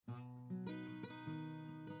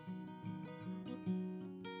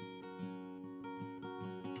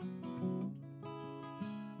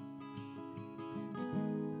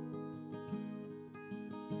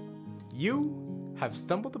You have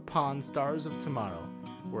stumbled upon Stars of Tomorrow,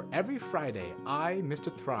 where every Friday I,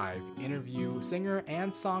 Mr. Thrive, interview singer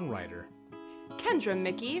and songwriter Kendra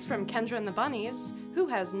Mickey from Kendra and the Bunnies, who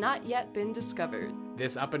has not yet been discovered.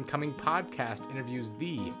 This up-and-coming podcast interviews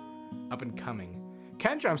the up-and-coming.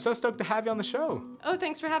 Kendra, I'm so stoked to have you on the show. Oh,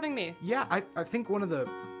 thanks for having me. Yeah, I think one of the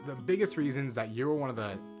biggest reasons that you're one of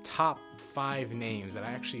the top 5 names that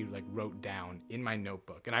I actually wrote down in my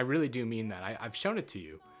notebook, and I really do mean that, I've shown it to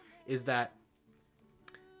you, is that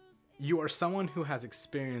you are someone who has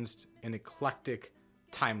experienced an eclectic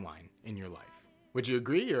timeline in your life. Would you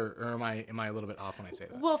agree, or am I a little bit off when I say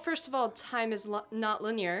that? Well, first of all, time is not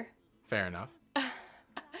linear. Fair enough.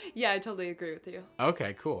 Yeah, I totally agree with you.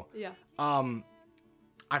 Okay, cool. Yeah.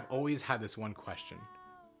 I've always had this one question,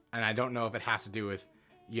 and I don't know if it has to do with,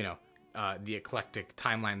 the eclectic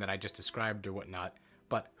timeline that I just described or whatnot,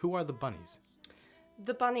 but who are the Bunnies?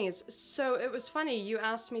 The Bunnies. So it was funny. You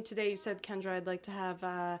asked me today, you said, Kendra, I'd like to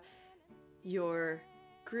have your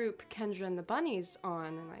group, Kendra and the Bunnies,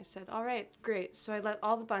 on. And I said, all right, great. So I let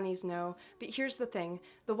all the bunnies know. But here's the thing.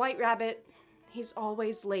 The White Rabbit, he's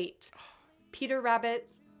always late. Peter Rabbit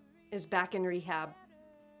is back in rehab.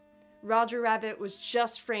 Roger Rabbit was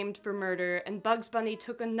just framed for murder, and Bugs Bunny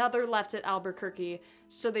took another left at Albuquerque,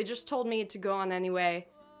 so they just told me to go on anyway.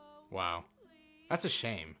 Wow. That's a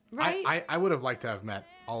shame. Right? I would have liked to have met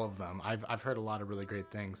all of them. I've heard a lot of really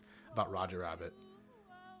great things about Roger Rabbit.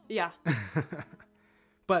 Yeah.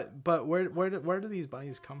 But where do these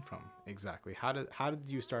bunnies come from exactly? How did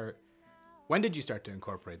you start? When did you start to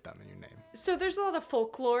incorporate them in your name? So there's a lot of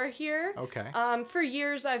folklore here. Okay. For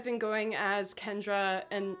years I've been going as Kendra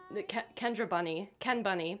and Kendra Bunny, Ken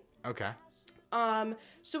Bunny. Okay.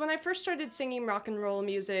 So when I first started singing rock and roll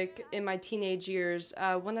music in my teenage years,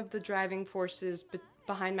 one of the driving forces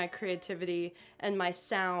behind my creativity and my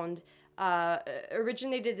sound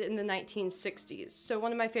originated in the 1960s. So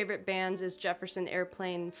one of my favorite bands is Jefferson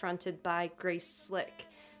Airplane, fronted by Grace Slick.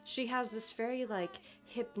 She has this very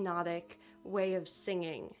hypnotic way of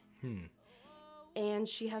singing. And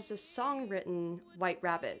she has this song written, White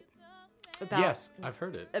Rabbit. Yes, I've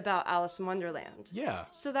heard it. About Alice in Wonderland. Yeah.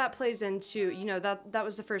 So that plays into, that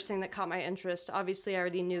was the first thing that caught my interest. Obviously, I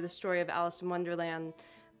already knew the story of Alice in Wonderland.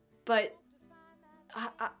 But,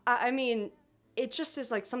 I mean, it just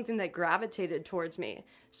is something that gravitated towards me.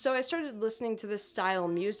 So I started listening to this style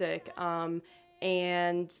music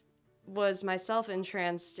and was myself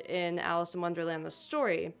entranced in Alice in Wonderland, the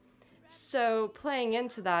story. So playing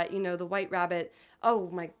into that, the White Rabbit, oh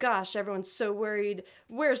my gosh, everyone's so worried.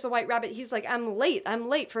 Where's the White Rabbit? He's like, I'm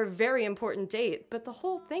late for a very important date. But the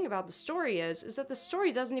whole thing about the story is that the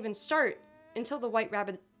story doesn't even start until the White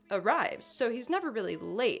Rabbit arrives. So he's never really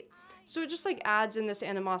late. So it just adds in this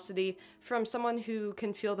animosity from someone who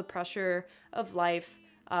can feel the pressure of life,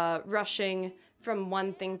 rushing from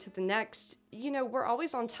one thing to the next. We're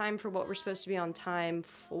always on time for what we're supposed to be on time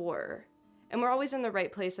for. And we're always in the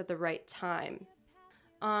right place at the right time.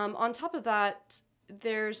 On top of that,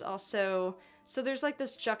 there's also, there's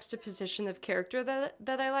this juxtaposition of character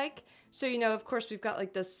that I like. So, of course, we've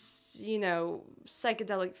got this,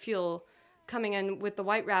 psychedelic feel coming in with the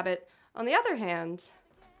White Rabbit. On the other hand,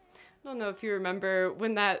 I don't know if you remember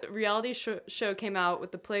when that reality show came out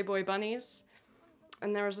with the Playboy Bunnies,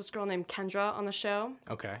 and there was this girl named Kendra on the show.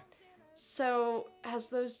 Okay. So as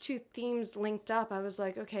those two themes linked up, I was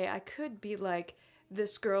like, okay, I could be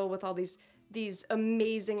this girl with all these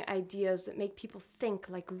amazing ideas that make people think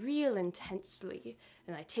real intensely.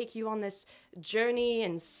 And I take you on this journey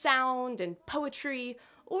in sound and poetry.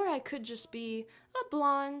 Or I could just be a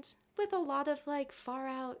blonde with a lot of far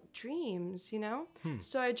out dreams,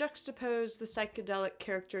 So I juxtapose the psychedelic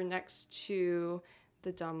character next to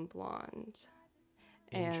the dumb blonde.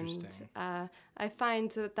 And I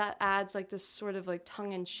find that adds this sort of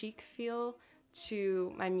tongue-in-cheek feel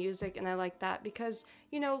to my music, and I like that because,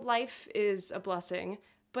 life is a blessing,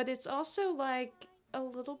 but it's also a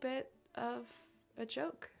little bit of a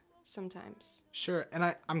joke sometimes. Sure, and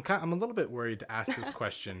I'm a little bit worried to ask this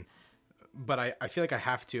question, but I feel like I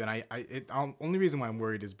have to, and only reason why I'm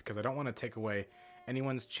worried is because I don't want to take away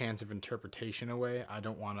anyone's chance of interpretation away. I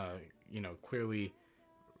don't want to, clearly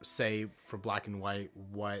say for black and white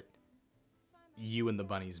what you and the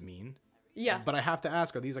bunnies mean. Yeah. But I have to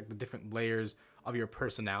ask, are these the different layers of your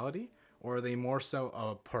personality, or are they more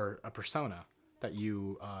so a persona that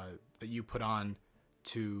you put on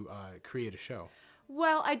to create a show?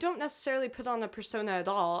 Well, I don't necessarily put on a persona at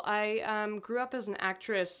all. I grew up as an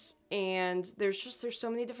actress, and there's so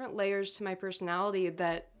many different layers to my personality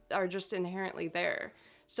that are just inherently there.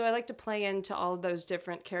 So I like to play into all of those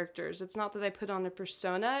different characters. It's not that I put on a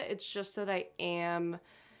persona, it's just that I am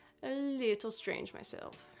a little strange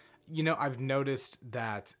myself. You know, I've noticed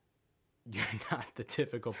that you're not the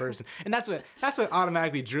typical person, and that's what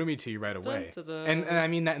automatically drew me to you right away. Dun, dun, dun. And I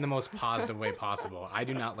mean that in the most positive way possible. I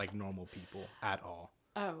do not like normal people at all.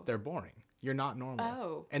 Oh. They're boring. You're not normal.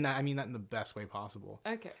 Oh. And I mean that in the best way possible.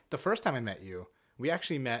 Okay. The first time I met you, we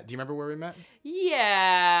actually met. Do you remember where we met?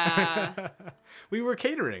 Yeah. We were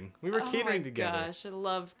catering. We were catering together. Oh my gosh, I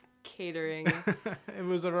love catering. It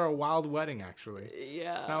was a wild wedding, actually.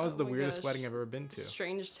 Yeah. That was the oh my weirdest gosh. wedding I've ever been to.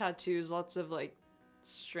 Strange tattoos, lots of like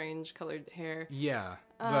strange colored hair. Yeah.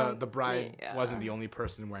 The bride wasn't the only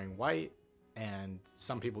person wearing white, and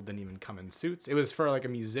some people didn't even come in suits. It was for like a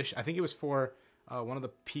musician. I think it was for one of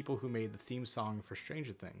the people who made the theme song for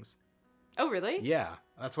Stranger Things. Oh, really? Yeah,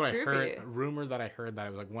 that's what I heard. Groovy. Rumor that I heard that it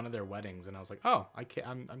was like one of their weddings, and I was like, oh,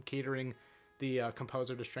 I'm catering the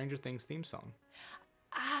composer to Stranger Things theme song.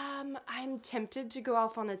 I'm tempted to go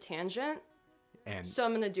off on a tangent, And so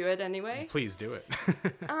I'm gonna do it anyway. please do it.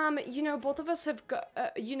 You know, both of us have got,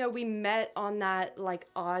 we met on that like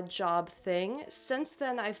odd job thing. Since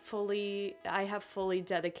then, I have fully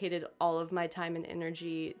dedicated all of my time and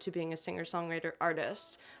energy to being a singer-songwriter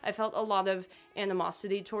artist. I felt a lot of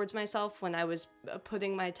animosity towards myself when I was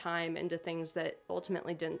putting my time into things that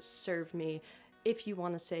ultimately didn't serve me, if you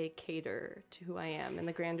want to say cater to who I am in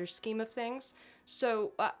the grander scheme of things.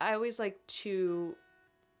 So I always like to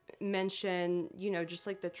mention, just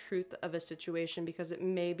like the truth of a situation, because it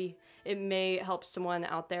may help someone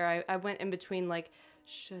out there. I went in between like,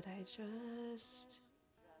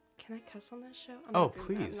 can I cuss on this show?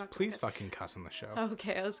 Please fucking cuss on the show.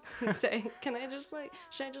 Okay, I was gonna say, should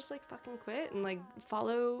I just like fucking quit and like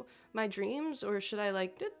follow my dreams, or should I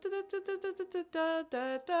like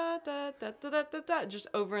just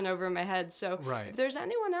over and over in my head? So Right. if there's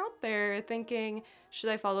anyone out there thinking,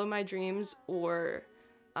 should I follow my dreams or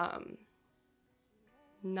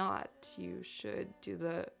not, you should do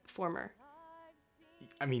the former.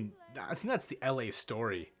 I mean, I think that's the LA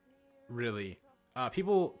story, really.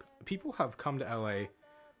 People have come to LA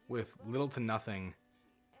with little to nothing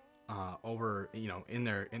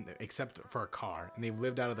except for a car, and they've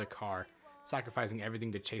lived out of their car, sacrificing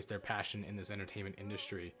everything to chase their passion in this entertainment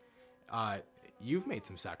industry. You've made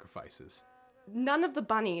some sacrifices. None of the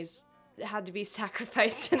bunnies had to be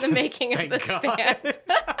sacrificed in the making of this God. band.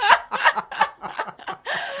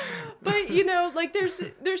 But like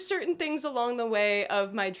there's certain things along the way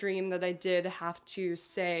of my dream that I did have to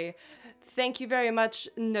say thank you very much,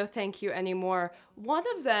 no thank you anymore. One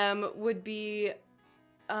of them would be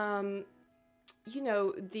the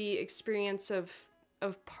experience of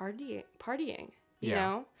partying, you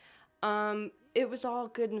know? It was all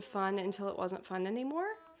good and fun until it wasn't fun anymore.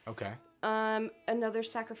 Okay. Another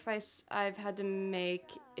sacrifice I've had to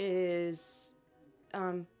make is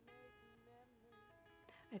I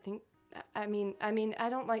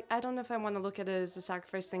don't know if I want to look at it as a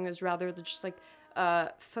sacrifice thing, as rather than just like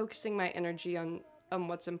focusing my energy on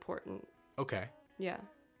what's important. Okay. Yeah.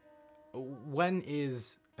 When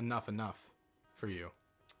is enough for you?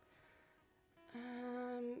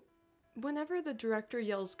 Whenever the director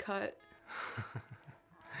yells cut.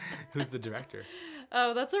 Who's the director?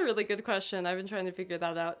 Oh, that's a really good question. I've been trying to figure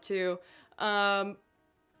that out too. I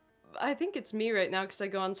think it's me right now because I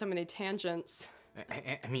go on so many tangents.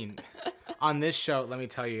 I mean, on this show, let me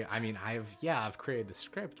tell you, I mean, I've created the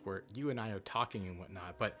script where you and I are talking and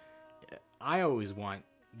whatnot, but I always want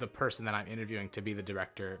the person that I'm interviewing to be the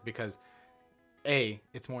director because, A,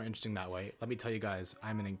 it's more interesting that way. Let me tell you guys,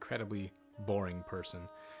 I'm an incredibly boring person.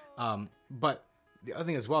 But the other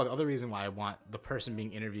thing as well, the other reason why I want the person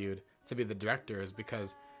being interviewed to be the director is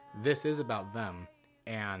because this is about them,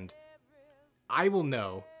 and I will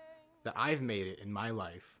know that I've made it in my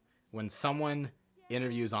life when someone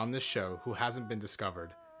interviews on this show who hasn't been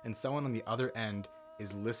discovered, and someone on the other end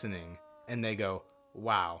is listening, and they go,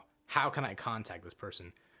 wow, how can I contact this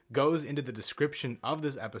person? Goes into the description of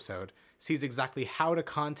this episode, sees exactly how to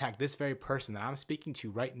contact this very person that I'm speaking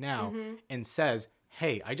to right now, and says,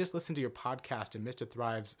 hey, I just listened to your podcast and Mr.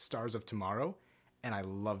 Thrive's Stars of Tomorrow, and I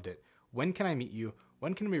loved it. When can I meet you?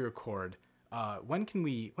 When can we record? When can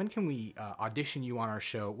we audition you on our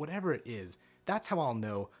show? Whatever it is, that's how I'll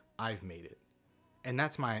know I've made it. And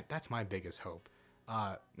that's my biggest hope.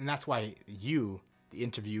 And that's why you, the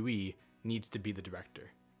interviewee, needs to be the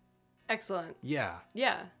director. Excellent. Yeah.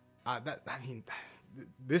 Yeah.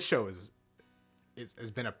 This show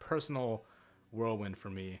has been a personal whirlwind for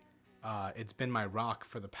me. It's been my rock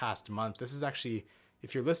for the past month. This is actually,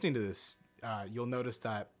 if you're listening to this, you'll notice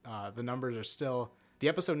that the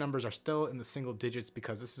episode numbers are still in the single digits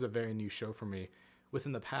because this is a very new show for me.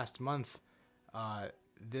 Within the past month,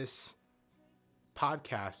 this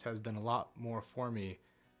podcast has done a lot more for me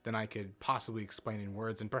than I could possibly explain in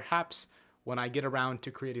words. And perhaps when I get around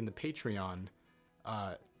to creating the Patreon,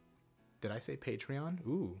 did I say Patreon?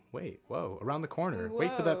 Ooh, wait, whoa, around the corner. Whoa.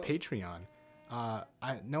 Wait for that Patreon.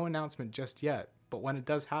 No announcement just yet, but when it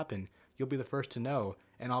does happen, you'll be the first to know,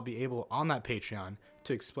 and I'll be able on that Patreon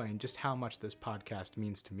to explain just how much this podcast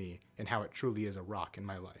means to me and how it truly is a rock in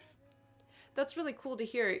my life. That's really cool to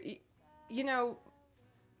hear. You know,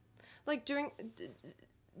 like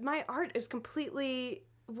my art is completely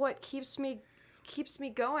what keeps me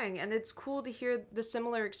going, and it's cool to hear the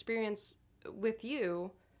similar experience with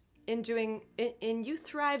you in you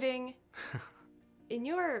thriving in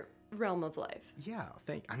your realm of life. Yeah,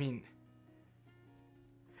 I mean,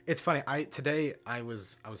 it's funny. Today I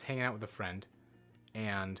was hanging out with a friend,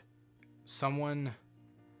 and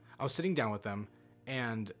I was sitting down with them,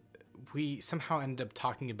 and we somehow ended up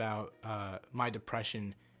talking about my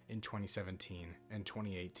depression in 2017 and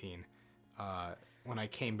 2018 when I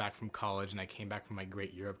came back from college, and I came back from my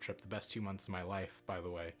great Europe trip, the best 2 months of my life, by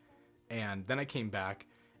the way. And then I came back,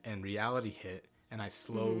 and reality hit, and I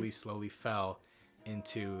slowly fell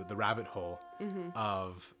into the rabbit hole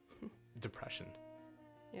of depression.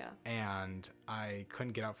 Yeah. And I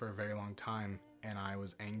couldn't get out for a very long time, and I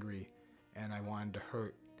was angry, and I wanted to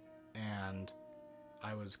hurt, and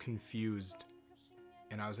I was confused,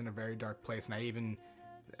 and I was in a very dark place. And it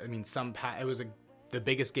was the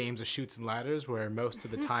biggest games of Chutes and Ladders, where most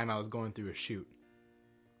of the time I was going through a chute.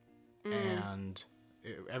 And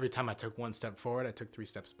every time I took one step forward, I took 3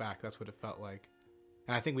 steps back. That's what it felt like.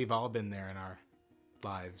 And I think we've all been there in our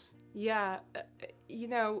lives. Yeah. You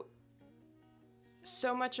know,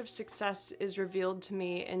 so much of success is revealed to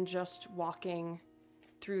me in just walking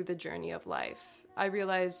through the journey of life. I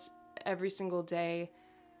realize every single day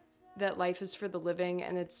that life is for the living,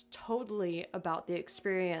 and it's totally about the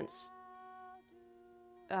experience.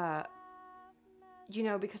 You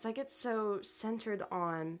know, because I get so centered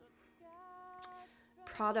on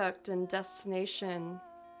product and destination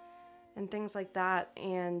and things like that,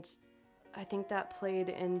 and I think that played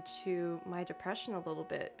into my depression a little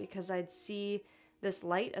bit, because I'd see this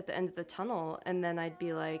light at the end of the tunnel, and then I'd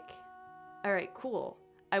be like, all right, cool,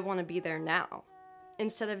 I want to be there now,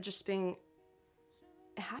 instead of just being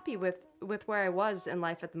happy with where I was in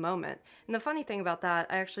life at the moment. And the funny thing about that,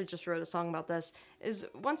 I actually just wrote a song about this, is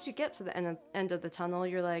once you get to the end of the tunnel,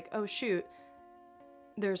 you're like, oh shoot,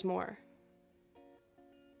 there's more.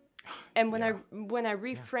 And when I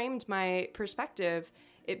reframed my perspective,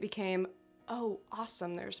 it became, oh,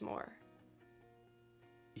 awesome, there's more.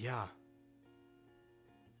 Yeah.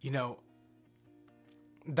 You know,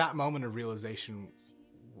 that moment of realization,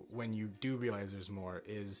 when you do realize there's more,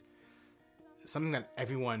 is something that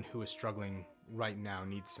everyone who is struggling right now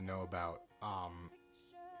needs to know about.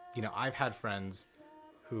 You know, I've had friends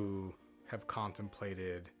who have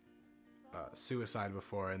contemplated suicide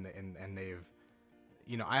before, and they've,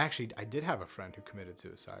 you know, I did have a friend who committed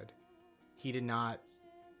suicide. He did not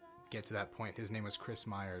get to that point. His name was Chris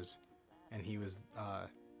Myers, and he was a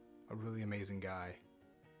really amazing guy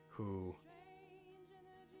who,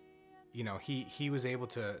 you know, he was able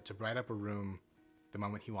to bright up a room the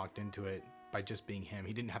moment he walked into it by just being him.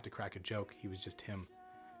 He didn't have to crack a joke. He was just him.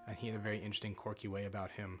 And he had a very interesting, quirky way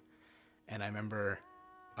about him. And I remember,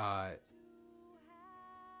 I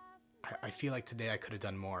feel like today I could have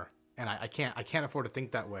done more. And I can't afford to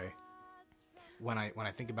think that way when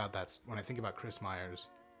I think about that, when I think about Chris Myers.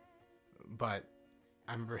 But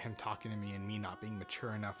I remember him talking to me, and me not being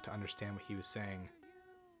mature enough to understand what he was saying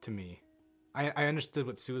to me. I understood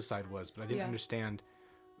what suicide was, but I didn't understand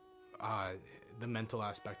the mental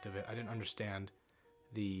aspect of it. I didn't understand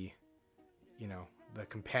the, you know, the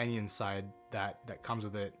companion side that comes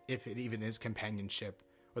with it, if it even is companionship,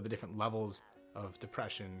 or the different levels of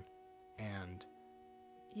depression. And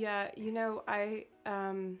yeah, you know, I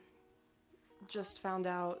just found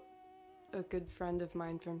out a good friend of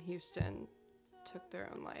mine from Houston took their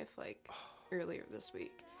own life, like, earlier this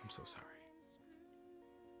week. I'm so sorry.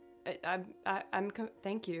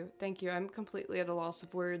 Thank you. I'm completely at a loss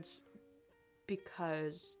of words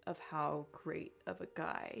because of how great of a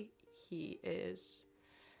guy he is.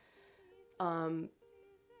 You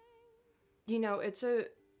know, it's a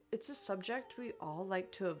subject we all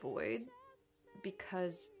like to avoid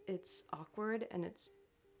because it's awkward and it's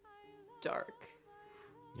dark.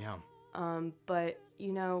 Yeah. But,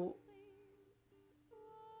 you know,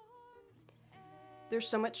 there's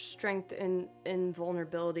so much strength in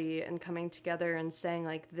vulnerability and coming together and saying,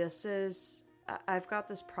 like, I've got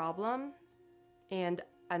this problem and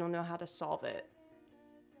I don't know how to solve it.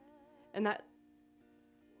 And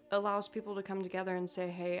allows people to come together and say,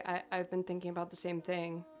 hey, I've been thinking about the same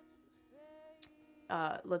thing.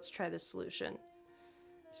 Let's try this solution.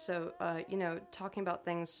 So, talking about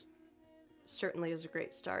things certainly is a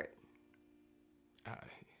great start.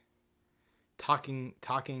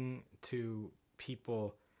 Talking to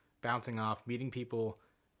people, bouncing off, meeting people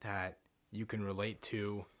that you can relate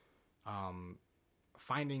to,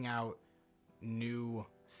 finding out new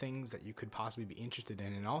things that you could possibly be interested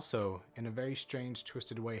in, and also in a very strange,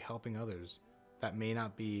 twisted way, helping others that may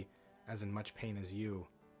not be as in much pain as you,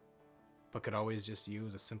 but could always just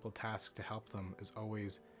use a simple task to help them, is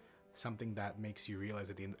always something that makes you realize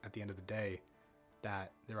at the end of the day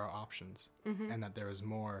that there are options, and that there is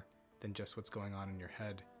more than just what's going on in your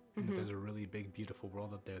head, and that there's a really big, beautiful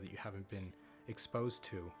world out there that you haven't been exposed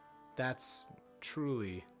to. That's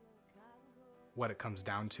truly what it comes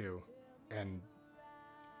down to. And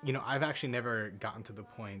I've actually never gotten to the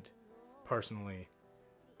point personally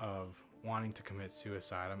of wanting to commit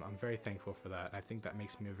suicide. I'm very thankful for that. I think that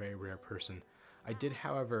makes me a very rare person. I did,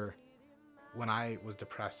 however, when I was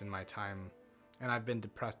depressed in my time, and I've been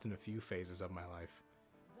depressed in a few phases of my life,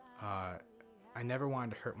 I never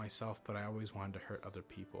wanted to hurt myself, but I always wanted to hurt other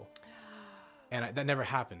people. And that never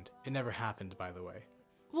happened. It never happened, by the way.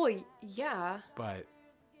 Well, yeah. But,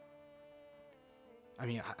 I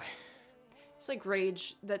mean, it's like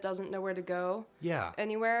rage that doesn't know where to go. Yeah.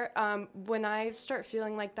 Anywhere. When I start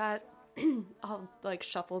feeling like that, I'll like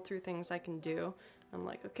shuffle through things I can do. I'm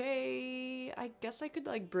like, okay, I guess I could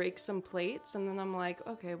like break some plates. And then I'm like,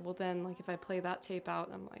 okay, well then, like if I play that tape out,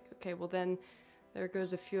 I'm like, okay, well then there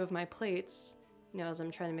goes a few of my plates. As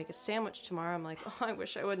I'm trying to make a sandwich tomorrow, I'm like, oh, I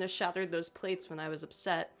wish I wouldn't have shattered those plates when I was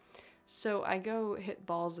upset. So I go hit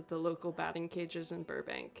balls at the local batting cages in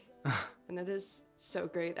Burbank. And it is so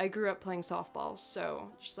great. I grew up playing softball,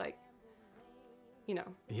 so just like,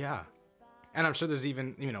 Yeah. And I'm sure there's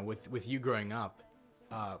even, with you growing up,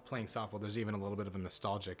 playing softball, there's even a little bit of a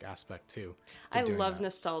nostalgic aspect too. I love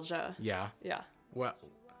nostalgia. Yeah? Yeah. Well,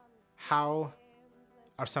 how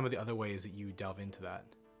are some of the other ways that you delve into that?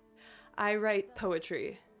 I write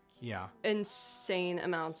poetry. Yeah. Insane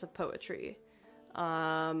amounts of poetry.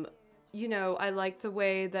 I like the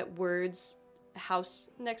way that words house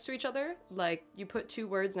next to each other. Like, you put two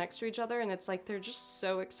words next to each other, and it's like they're just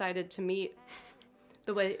so excited to meet.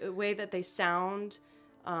 The way that they sound,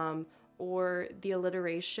 or the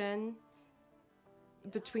alliteration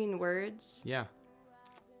between words. Yeah.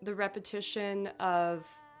 The repetition of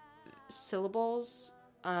syllables.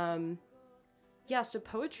 So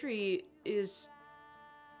poetry is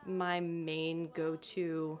my main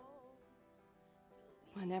go-to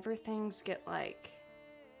whenever things get like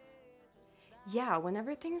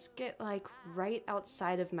right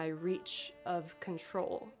outside of my reach of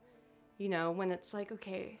control. When it's like,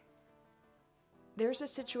 okay, there's a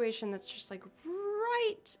situation that's just like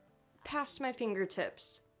right past my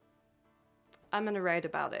fingertips. I'm going to write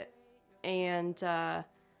about it. And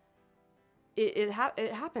it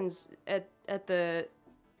happens at the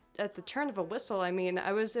turn of a whistle. I mean,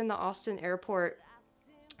 I was in the Austin airport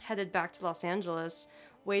headed back to Los Angeles,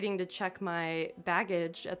 waiting to check my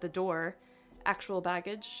baggage at the door, actual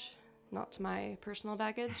baggage, not my personal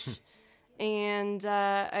baggage. And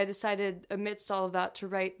I decided, amidst all of that, to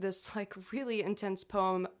write this like really intense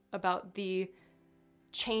poem about the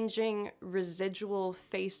changing residual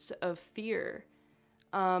face of fear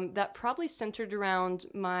that probably centered around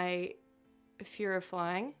my fear of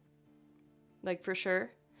flying, like for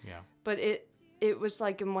sure. Yeah. But it was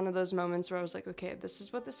like in one of those moments where I was like, okay, this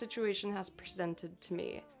is what the situation has presented to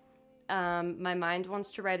me. My mind wants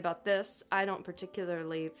to write about this. I don't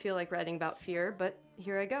particularly feel like writing about fear, but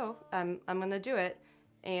here I go. I'm going to do it.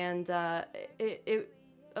 And it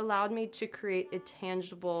allowed me to create a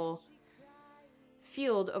tangible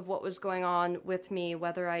field of what was going on with me,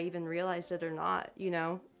 whether I even realized it or not.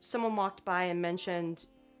 Someone walked by and mentioned,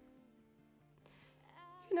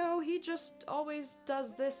 he just always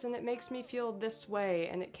does this and it makes me feel this way.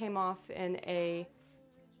 And it came off in a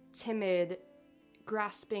timid,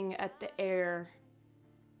 grasping at the air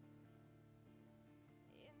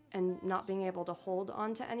and not being able to hold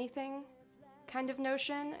on to anything kind of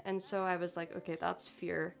notion. And so I was like, okay, that's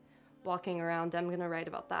fear walking around. I'm going to write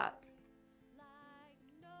about that.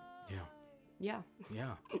 Yeah. Yeah.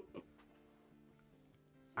 Yeah.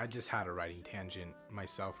 I just had a writing tangent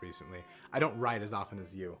myself recently. I don't write as often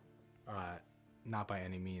as you, not by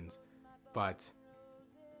any means, but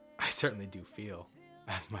I certainly do feel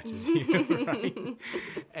as much as you, right?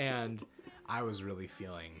 And I was really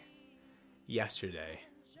feeling yesterday.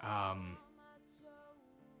 I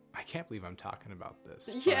can't believe I'm talking about this.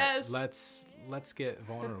 Yes. Let's get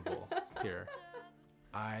vulnerable here.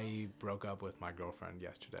 I broke up with my girlfriend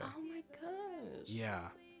yesterday. Oh my gosh. Yeah.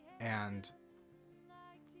 And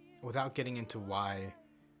without getting into why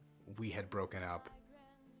we had broken up,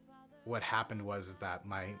 what happened was that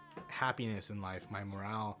my happiness in life, my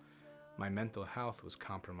morale, my mental health was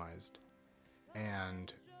compromised.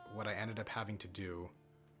 And what I ended up having to do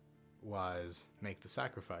was make the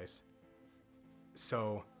sacrifice.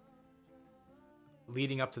 So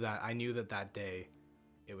leading up to that, I knew that day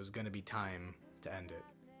it was going to be time to end it.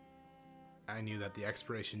 I knew that the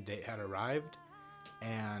expiration date had arrived,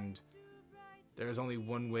 and there was only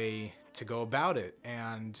one way to go about it.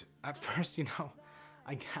 And at first,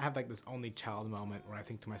 I have like this only child moment where I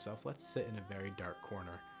think to myself, let's sit in a very dark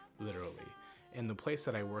corner, literally. In the place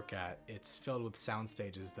that I work at, it's filled with sound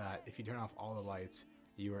stages that if you turn off all the lights,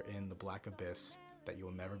 you are in the black abyss that you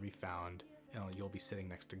will never be found, and you'll be sitting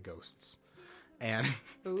next to ghosts. And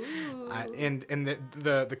and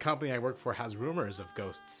the company I work for has rumors of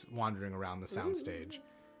ghosts wandering around the soundstage.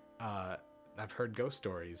 I've heard ghost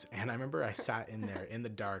stories, and I remember I sat in there in the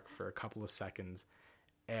dark for a couple of seconds,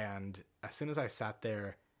 and as soon as I sat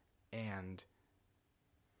there and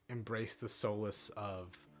embraced the solace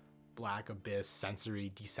of black abyss,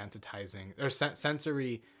 sensory desensitizing, or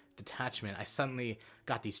sensory detachment, I suddenly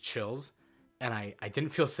got these chills, and I didn't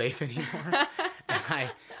feel safe anymore.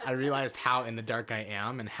 And I realized how in the dark I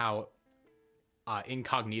am, and how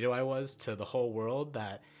incognito I was to the whole world,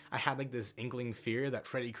 that I had like this inkling fear that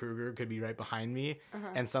Freddy Krueger could be right behind me.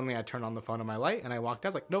 And suddenly I turned on the phone on my light and I walked out. I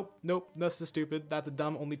was like, nope, this is stupid. That's a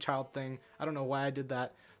dumb only child thing. I don't know why I did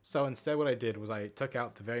that. So instead what I did was I took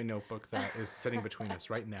out the very notebook that is sitting between us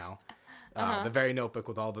right now. The very notebook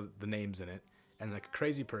with all the names in it. And like a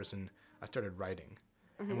crazy person, I started writing.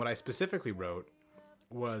 And what I specifically wrote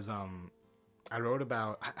was, I wrote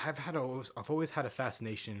about, I've always had a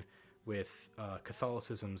fascination with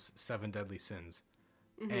Catholicism's 7 deadly sins.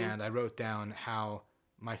 And I wrote down how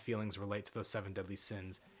my feelings relate to those 7 deadly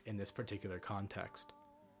sins in this particular context.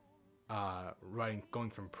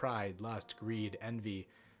 Going from pride, lust, greed, envy,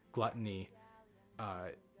 gluttony.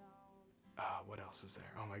 What else is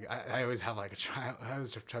there? Oh my God. I always have like a trial.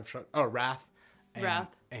 Wrath.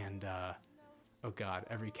 And oh God,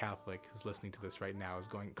 every Catholic who's listening to this right now is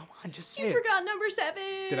going, come on, just say it. You forgot number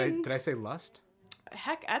 7. Did I say lust?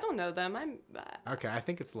 Heck, I don't know them. Okay, I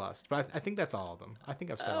think it's lust, but I think that's all of them. I think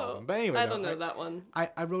I've said all of them. But anyway, I don't know that one.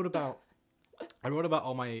 I wrote about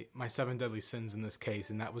all my 7 deadly sins in this case,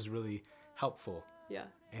 and that was really helpful. Yeah.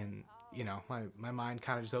 And my mind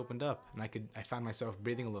kind of just opened up, and I found myself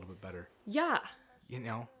breathing a little bit better. Yeah.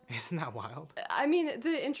 Isn't that wild? I mean,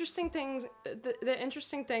 the interesting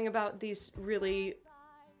thing about these really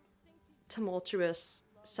tumultuous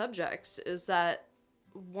subjects is that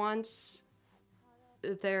once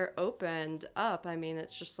they're opened up, I mean,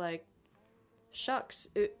 it's just like, shucks,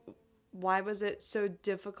 why was it so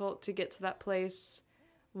difficult to get to that place?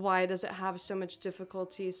 Why does it have so much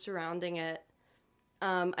difficulty surrounding it?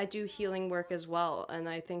 I do healing work as well, and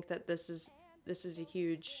I think that this is a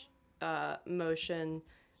huge motion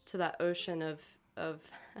to that ocean of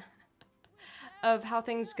of how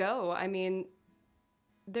things go. I mean,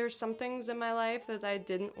 there's some things in my life that I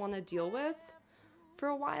didn't want to deal with for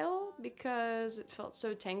a while because it felt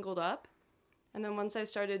so tangled up. And then once I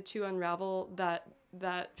started to unravel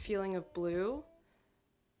that feeling of blue,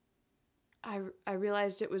 I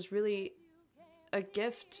realized it was really a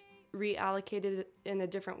gift reallocated in a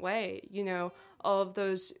different way. All of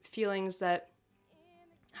those feelings that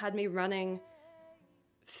had me running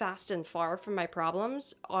fast and far from my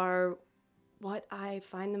problems are what I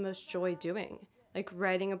find the most joy doing. Like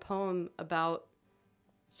writing a poem about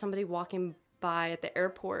somebody walking by at the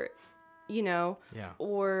airport,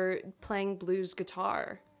 or playing blues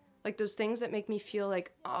guitar. Like those things that make me feel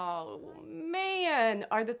like, oh man,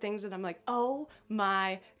 are the things that I'm like, oh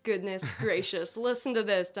my goodness gracious, listen to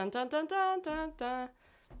this, dun dun dun dun dun dun.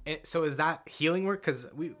 So is that healing work? Because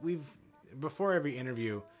we've before every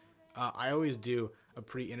interview, I always do a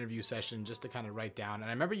pre-interview session just to kind of write down. And I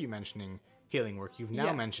remember you mentioning healing work. You've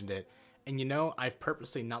now mentioned it, and I've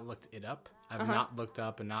purposely not looked it up. I've not looked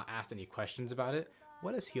up and not asked any questions about it.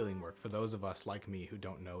 What is healing work for those of us like me who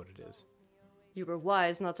don't know what it is? You were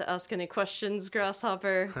wise not to ask any questions,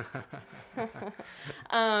 Grasshopper.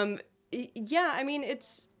 Yeah, I mean,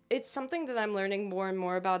 it's something that I'm learning more and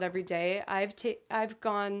more about every day. I've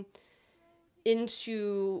gone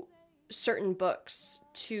into certain books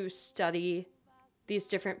to study these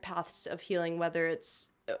different paths of healing, whether it's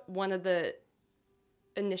one of the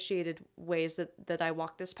initiated ways that I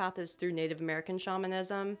walk this path is through Native American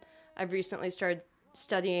shamanism. I've recently started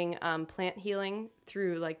studying plant healing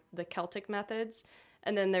through like the Celtic methods,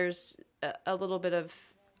 And then there's a little bit of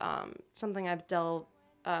something I've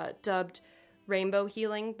dubbed rainbow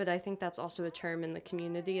healing, but I think that's also a term in the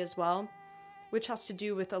community as well, which has to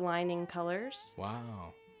do with aligning colors.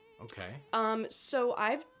 Wow. Okay. So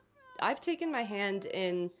I've taken my hand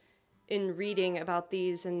in reading about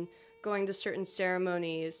these and going to certain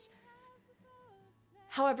ceremonies.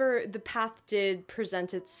 However, the path did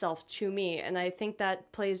present itself to me, and I think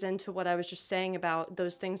that plays into what I was just saying about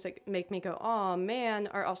those things that make me go, oh man,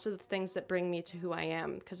 are also the things that bring me to who I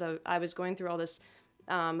am, because I was going through all this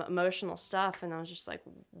emotional stuff, and I was just like,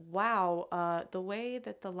 wow, the way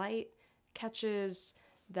that the light catches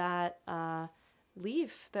that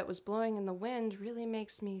leaf that was blowing in the wind really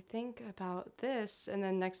makes me think about this. And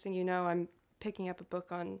then next thing you know, I'm picking up a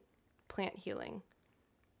book on plant healing.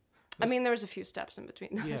 I mean, there was a few steps in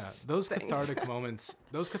between those. Yeah, those cathartic moments.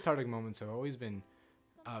 Those cathartic moments have always been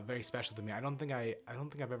very special to me. I don't think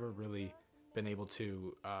I've ever really been able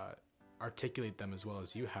to articulate them as well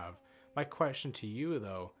as you have. My question to you,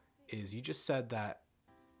 though, is you just said that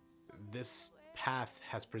this path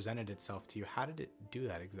has presented itself to you. How did it do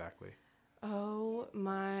that exactly? Oh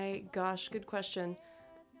my gosh, good question.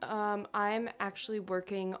 I'm actually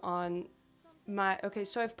working on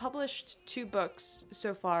so I've published 2 books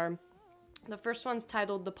so far. The first one's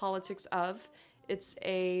titled The Politics of. It's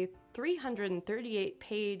a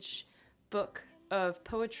 338-page book of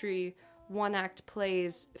poetry, one-act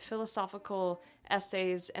plays, philosophical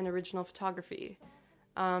essays, and original photography.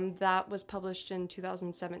 That was published in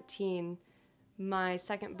 2017. My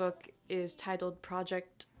second book is titled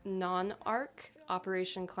Project Non-Arc,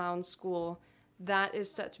 Operation Clown School. That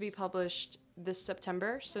is set to be published this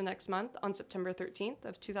September, so next month, on September 13th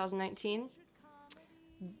of 2019.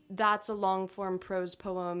 That's a long-form prose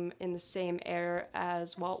poem in the same air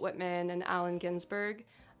as Walt Whitman and Allen Ginsberg,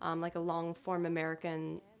 like a long-form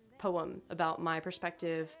American poem about my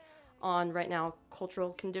perspective on, right now,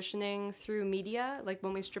 cultural conditioning through media. Like,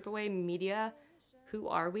 when we strip away media, who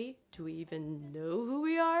are we? Do we even know who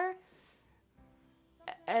we are?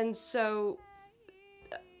 And so,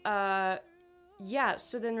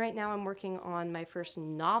 so then right now I'm working on my first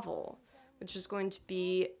novel, which is going to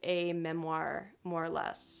be a memoir, more or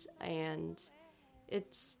less. And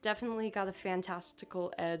it's definitely got a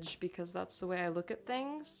fantastical edge because that's the way I look at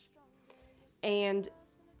things. And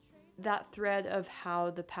that thread of how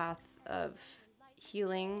the path of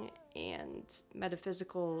healing and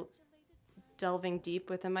metaphysical delving deep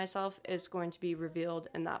within myself is going to be revealed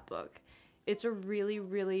in that book. It's a really,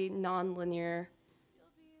 really non-linear,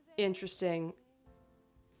 interesting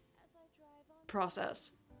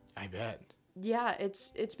process. I bet. Yeah,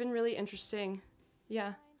 it's been really interesting.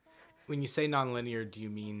 Yeah. When you say non-linear, do you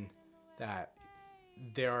mean that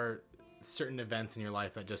there are certain events in your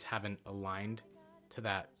life that just haven't aligned to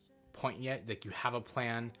that point yet? Like, you have a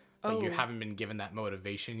plan, but you haven't been given that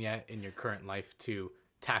motivation yet in your current life to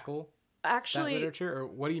tackle that literature? Or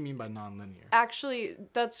what do you mean by non-linear? Actually,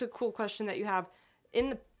 that's a cool question that you have.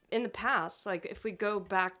 In the past, like, if we go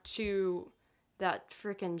back to that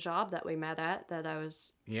freaking job that we met at, that I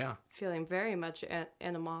was feeling very much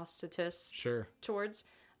animositous towards,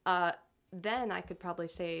 then I could probably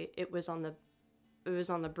say it was on the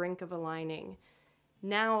brink of aligning.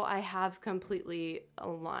 Now I have completely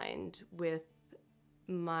aligned with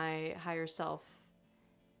my higher self,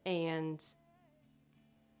 and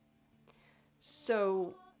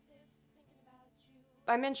so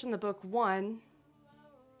I mentioned the book 1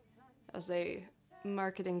 as a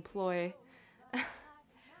marketing ploy.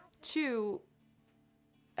 2,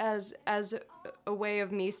 as a way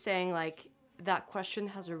of me saying, like, that question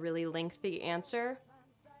has a really lengthy answer.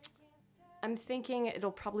 I'm thinking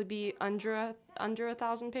it'll probably be under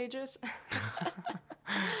 1,000 pages.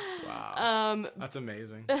 Wow. That's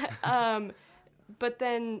amazing. But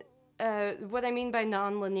then what I mean by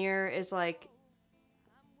non-linear is, like,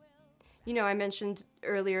 you know, I mentioned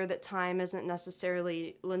earlier that time isn't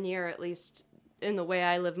necessarily linear, at least in the way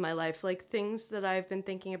I live my life. Like, things that I've been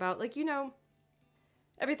thinking about, like, you know,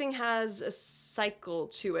 everything has a cycle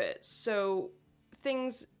to it. So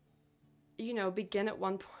things, you know, begin at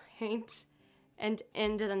one point and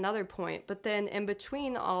end at another point. But then in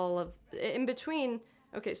between,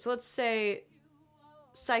 okay, so let's say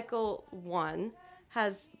cycle 1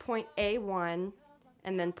 has point A1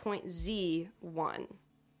 and then point Z1.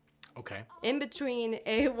 Okay. In between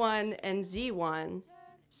A1 and Z1,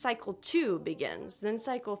 cycle 2 begins. Then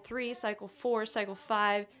cycle 3, cycle 4, cycle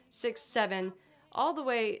 5, 6, 7, all the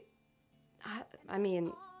way. I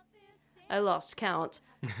mean, I lost count.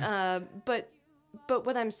 But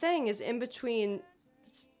what I'm saying is, in between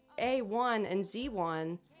A1 and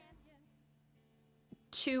Z1,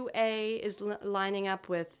 2A is lining up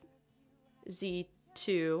with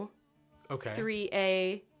Z2. Okay.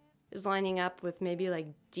 3A is lining up with maybe like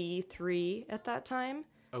D3 at that time.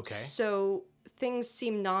 Okay. So things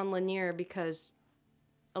seem non-linear because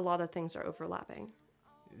a lot of things are overlapping.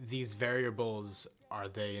 These variables, are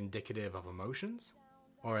they indicative of emotions?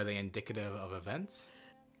 Or are they indicative of events?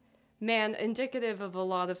 Man, indicative of a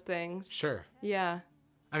lot of things. Sure. Yeah.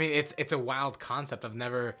 I mean, it's a wild concept. I've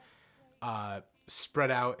never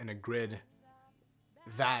spread out in a grid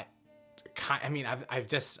that I mean, I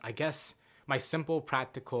guess my simple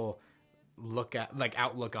practical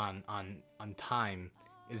outlook on time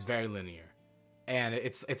is very linear. And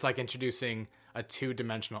it's like introducing a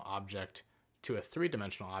 2-dimensional object to a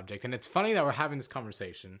 3-dimensional object. And it's funny that we're having this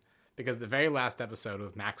conversation because the very last episode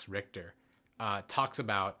with Max Richter talks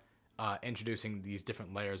about introducing these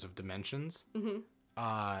different layers of dimensions,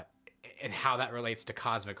 and how that relates to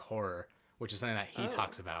cosmic horror, which is something that he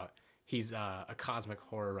talks about. He's a cosmic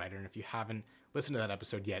horror writer, and if you haven't listened to that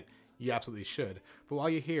episode yet, you absolutely should. But while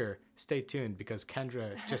you're here, stay tuned, because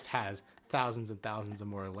Kendra just has thousands and thousands of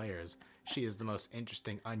more layers. She is the most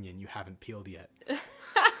interesting onion you haven't peeled yet.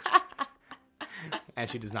 And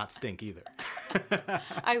she does not stink either.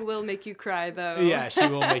 I will make you cry, though. Yeah, she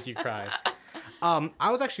will make you cry. I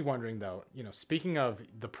was actually wondering, though, speaking of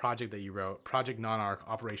the project that you wrote, Project Non-Arc,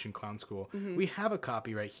 Operation Clown School, we have a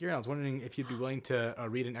copy right here. And I was wondering if you'd be willing to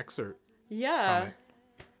read an excerpt. Yeah. From it.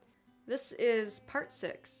 This is part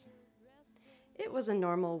 6. It was a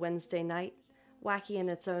normal Wednesday night, wacky in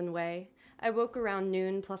its own way. I woke around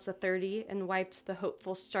noon plus a 30 and wiped the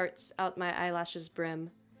hopeful starts out my eyelashes' brim.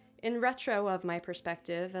 In retro of my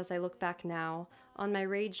perspective, as I look back now, on my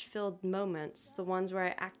rage-filled moments, the ones where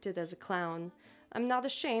I acted as a clown, I'm not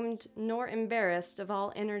ashamed nor embarrassed of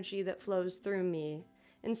all energy that flows through me.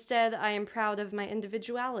 Instead, I am proud of my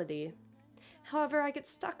individuality. However, I get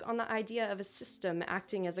stuck on the idea of a system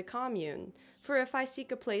acting as a commune, for if I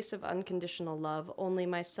seek a place of unconditional love, only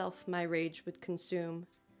myself my rage would consume.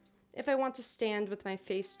 If I want to stand with my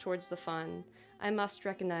face towards the fun, I must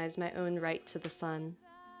recognize my own right to the sun.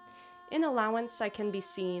 In allowance, I can be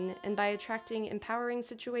seen, and by attracting empowering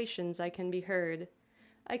situations, I can be heard.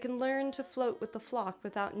 I can learn to float with the flock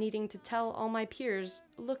without needing to tell all my peers,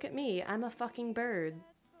 look at me, I'm a fucking bird.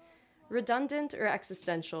 Redundant or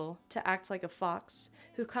existential, to act like a fox,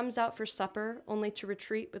 who comes out for supper only to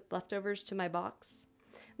retreat with leftovers to my box.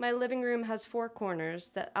 My living room has 4 corners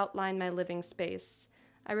that outline my living space.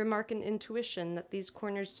 I remark an intuition that these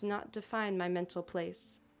corners do not define my mental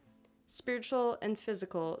place. Spiritual and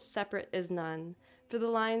physical, separate as none, for the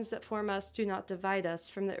lines that form us do not divide us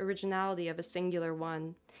from the originality of a singular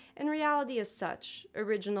one. And reality is such,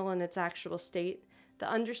 original in its actual state, the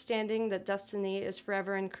understanding that destiny is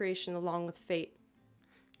forever in creation along with fate.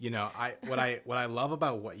 What I love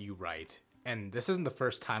about what you write, and this isn't the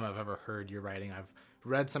first time I've ever heard your writing. I've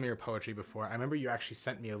read some of your poetry before. I remember you actually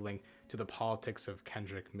sent me a link to The Politics of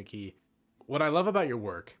Kendra Mueke. What I love about your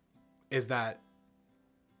work is that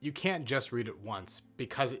you can't just read it once,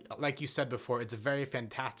 because, like you said before, it's a very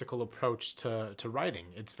fantastical approach to writing.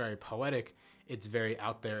 It's very poetic. It's very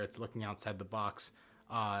out there. It's looking outside the box.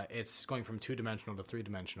 It's going from 2-dimensional to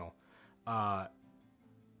 3-dimensional.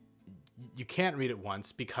 You can't read it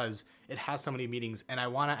once because it has so many meanings, and I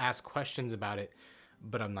want to ask questions about it,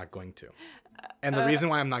 but I'm not going to. And the reason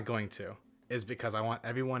why I'm not going to is because I want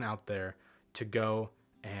everyone out there to go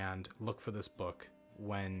and look for this book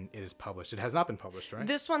when it is published. It has not been published, right?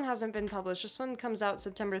 This one hasn't been published. This one comes out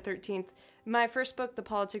September 13th. My first book, The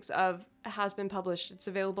Politics of, has been published. It's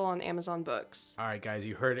available on Amazon Books. All right, guys,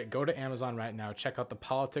 you heard it. Go to Amazon right now. Check out The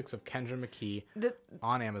Politics of Kendra Mueke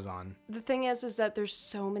on Amazon. The thing is that there's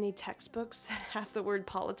so many textbooks that have the word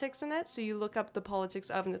politics in it. So you look up The Politics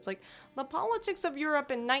of, and it's like, The Politics of Europe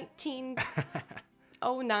in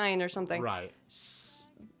 1909 or something. Right.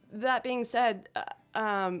 That being said,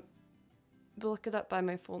 look it up by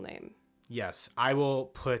my full name. Yes, I will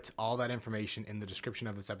put all that information in the description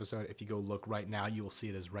of this episode. If you go look right now, you will see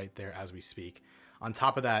it is right there as we speak. On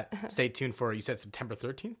top of that, stay tuned for, you said September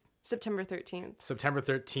 13th? September 13th. September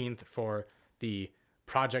 13th for the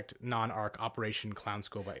Project Non-Arc Operation Clown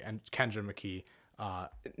School by Kendra Mueke.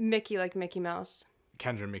 Mickey, like Mickey Mouse.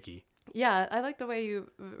 Kendra Mueke. Yeah, I like the way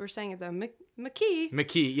you were saying it, though. Mueke.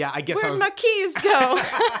 Mueke, yeah, I guess Where'd my keys go?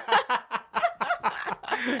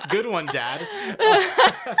 Good one, Dad.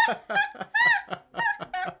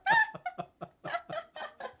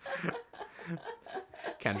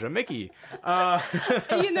 Kendra Mueke.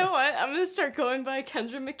 You know what? I'm going to start going by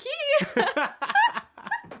Kendra Mueke.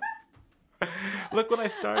 Look what I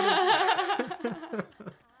started.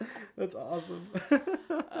 That's awesome.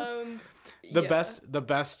 Yeah. The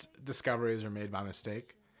best discoveries are made by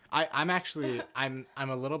mistake. I'm actually I'm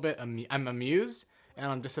a little bit I'm amused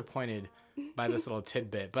and I'm disappointed by this little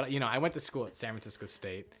tidbit. But I went to school at San Francisco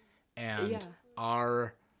State, and Yeah.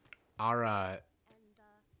 our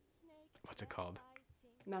what's it called?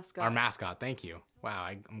 Mascot. Our mascot. Thank you. Wow,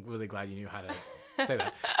 I'm really glad you knew how to say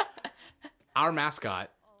that. Our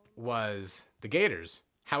mascot was the Gators.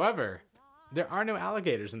 However, there are no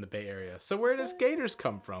alligators in the Bay Area. So where does Gators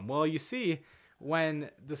come from? Well, you see, when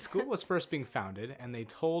the school was first being founded and they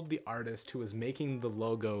told the artist who was making the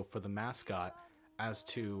logo for the mascot as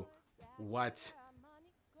to what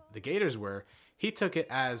the Gators were, he took it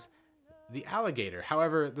as the alligator.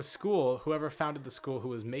 However, the school, whoever founded the school who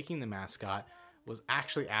was making the mascot, was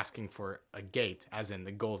actually asking for a gate, as in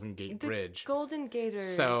the Golden Gate Bridge. Golden Gators.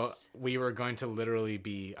 So we were going to literally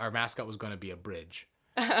be, our mascot was going to be a bridge.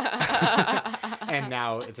 And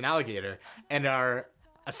now it's an alligator. And our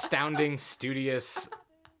astounding, studious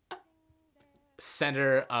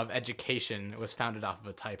center of education was founded off of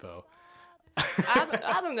a typo.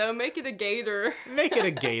 I don't know. Make it a gator. Make it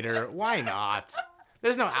a gator. Why not?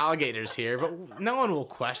 There's no alligators here, but no one will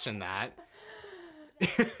question that.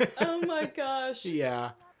 Oh my gosh.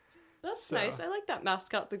 Yeah. That's nice. I like that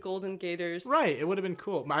mascot, the Golden Gators. Right. It would have been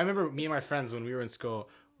cool. I remember me and my friends, when we were in school,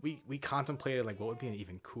 we contemplated like what would be an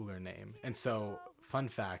even cooler name. And so, fun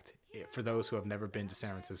fact, for those who have never been to San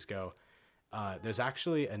Francisco, there's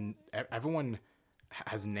actually everyone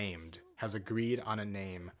has agreed on a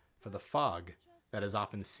name for the fog that is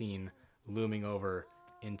often seen looming over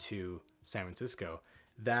into San Francisco.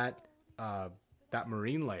 That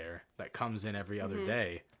marine layer that comes in every other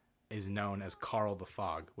day is known as Carl the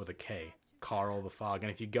Fog with a K. Carl the Fog.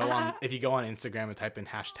 And if you go on Instagram and type in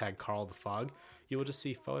hashtag Carl the Fog, you will just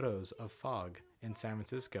see photos of fog in San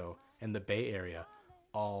Francisco and the Bay Area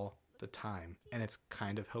all the time. And it's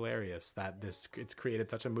kind of hilarious that it's created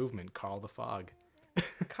such a movement, Carl the Fog.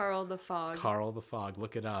 Carl the Fog. Carl the Fog.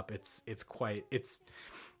 Look it up. It's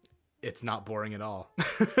not boring at all.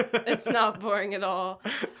 It's not boring at all.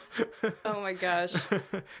 Oh my gosh.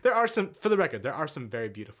 For the record, there are some very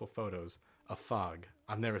beautiful photos of fog.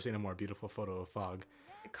 I've never seen a more beautiful photo of fog.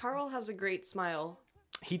 Carl has a great smile.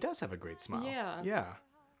 He does have a great smile. Yeah. Yeah.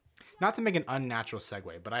 Not to make an unnatural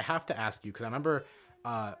segue, but I have to ask you, because I remember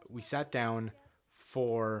we sat down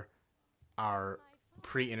for our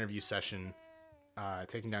pre-interview session,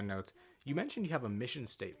 taking down notes. You mentioned you have a mission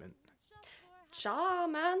statement. Ja,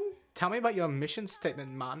 man. Tell me about your mission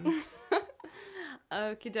statement, man.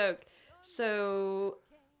 Okie doke. So,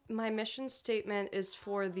 my mission statement is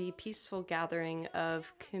for the peaceful gathering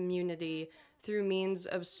of community through means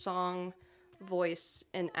of song, voice,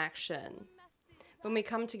 and action. When we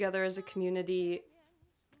come together as a community,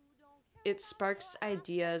 it sparks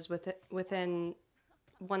ideas within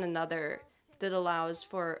one another that allows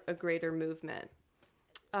for a greater movement.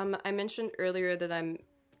 I mentioned earlier that I'm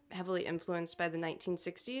heavily influenced by the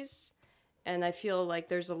 1960s, and I feel like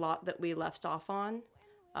there's a lot that we left off on.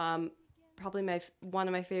 Probably one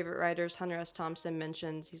of my favorite writers, Hunter S. Thompson,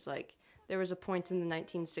 mentions, he's like, there was a point in the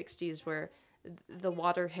 1960s where the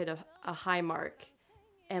water hit a high mark,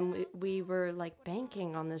 and we were like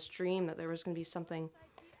banking on this dream that there was going to be something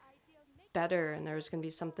better and there was going to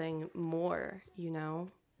be something more,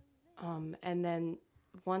 and then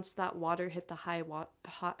once that water hit the high mark,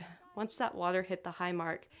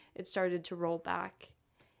 it started to roll back.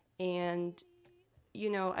 And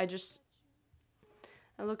I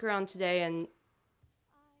look around today and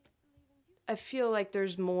I feel like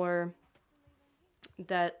there's more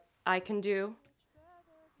that I can do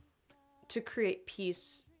to create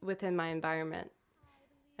peace within my environment.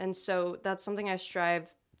 And so that's something I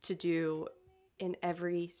strive to do in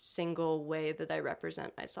every single way that I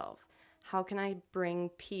represent myself. How can I bring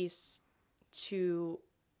peace to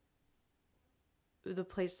the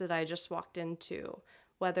place that I just walked into?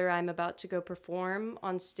 Whether I'm about to go perform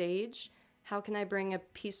on stage, how can I bring a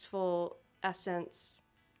peaceful essence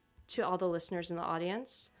to all the listeners in the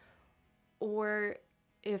audience? Or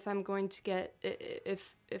if I'm going to get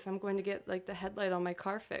like the headlight on my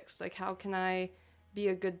car fixed, like how can I be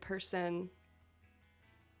a good person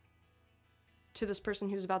to this person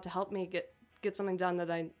who's about to help me get something done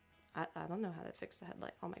that I don't know how to fix the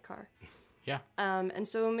headlight on my car. Yeah. And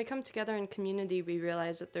so when we come together in community, we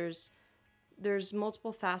realize that there's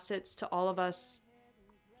multiple facets to all of us,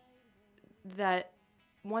 that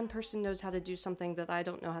one person knows how to do something that I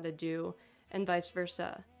don't know how to do, and vice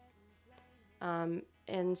versa.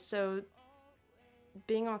 And so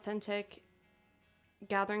being authentic,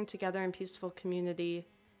 gathering together in peaceful community,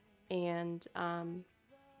 and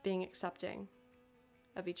being accepting.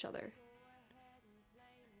 of each other.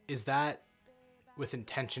 Is that with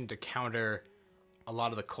intention to counter a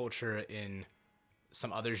lot of the culture in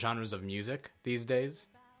some other genres of music these days?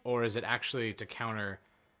 Or is it actually to counter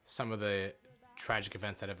some of the tragic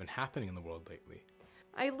events that have been happening in the world lately?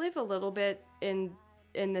 I live a little bit in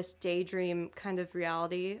this daydream kind of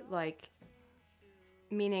reality, like,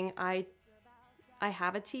 meaning I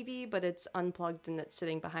have a TV, but it's unplugged and it's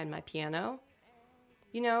sitting behind my piano,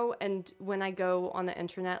 you know, and when I go on the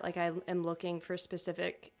internet, like, I am looking for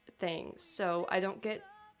specific things, so I don't get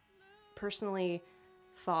personally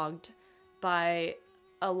fogged by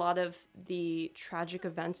a lot of the tragic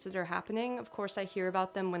events that are happening. Of course, I hear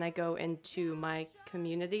about them when I go into my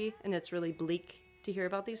community, and it's really bleak to hear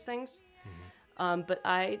about these things. Mm-hmm. But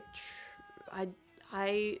I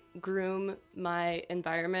groom my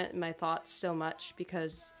environment and my thoughts so much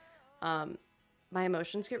because my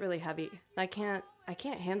emotions get really heavy. I can't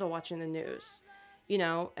handle watching the news, you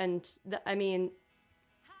know. And I mean,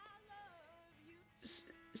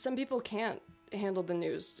 some people can't handle the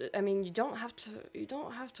news. I mean, you don't have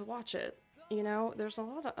to watch it, you know. There's a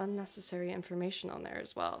lot of unnecessary information on there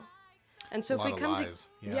as well. And so if we come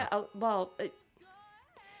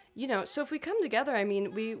you know, so if we come together, I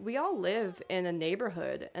mean, we all live in a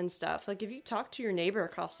neighborhood and stuff. Like, if you talk to your neighbor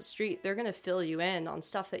across the street, they're going to fill you in on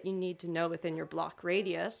stuff that you need to know within your block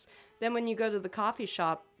radius. Then when you go to the coffee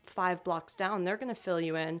shop 5 blocks down, they're going to fill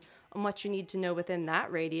you in on what you need to know within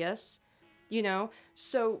that radius, you know?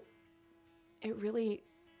 So it really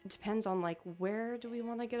depends on, like, where do we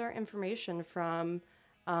want to get our information from?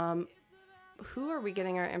 Who are we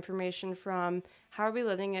getting our information from? How are we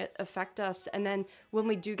letting it affect us? And then when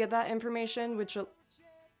we do get that information, which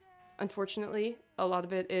unfortunately a lot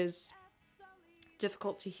of it is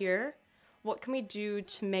difficult to hear, what can we do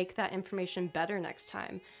to make that information better next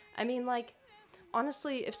time? I mean, like,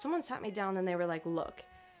 honestly, if someone sat me down and they were like, look,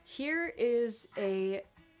 here is a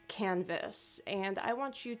canvas, and I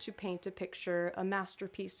want you to paint a picture, a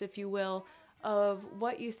masterpiece, if you will, of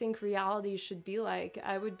what you think reality should be like,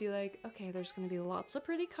 I would be like, okay, there's going to be lots of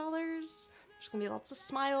pretty colors, there's going to be lots of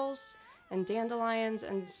smiles, and dandelions,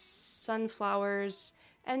 and sunflowers,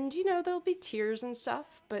 and, you know, there'll be tears and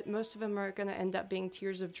stuff, but most of them are going to end up being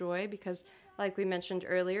tears of joy, because, like we mentioned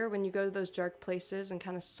earlier, when you go to those dark places and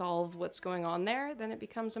kind of solve what's going on there, then it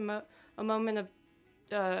becomes a moment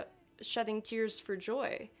of shedding tears for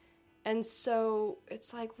joy. And so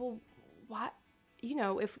it's like, well, what? You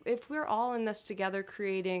know, if we're all in this together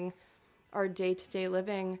creating our day-to-day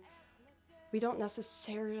living, we don't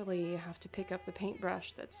necessarily have to pick up the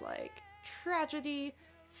paintbrush that's like tragedy,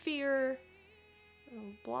 fear,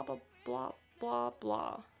 blah, blah, blah, blah,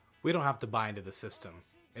 blah. We don't have to buy into the system,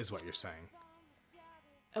 is what you're saying.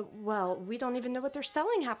 Well, we don't even know what they're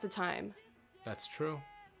selling half the time. That's true.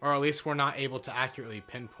 Or at least we're not able to accurately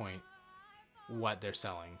pinpoint what they're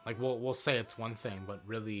selling. Like, we'll say it's one thing, but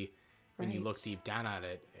really, when you look deep down at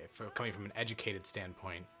it, if coming from an educated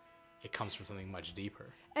standpoint, it comes from something much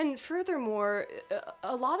deeper. And furthermore,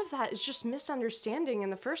 a lot of that is just misunderstanding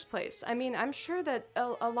in the first place. I mean, I'm sure that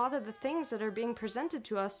a lot of the things that are being presented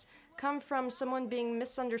to us come from someone being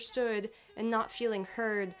misunderstood and not feeling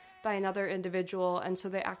heard by another individual, and so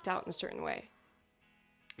they act out in a certain way.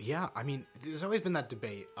 Yeah, I mean, there's always been that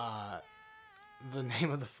debate. The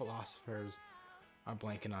name of the philosophers are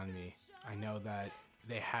blanking on me. I know that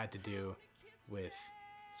they had to do with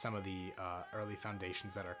some of the early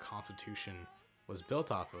foundations that our Constitution was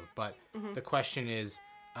built off of. But the question is,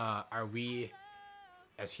 are we,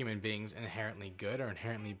 as human beings, inherently good or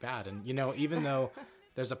inherently bad? And, you know, even though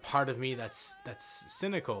there's a part of me that's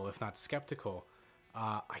cynical, if not skeptical,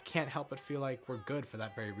 I can't help but feel like we're good for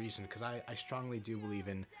that very reason, because I strongly do believe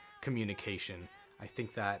in communication. I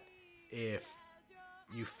think that if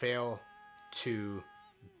you fail to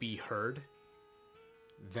be heard,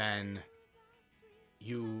 then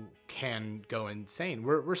you can go insane.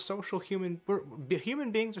 We're social human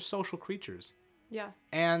beings are social creatures. Yeah.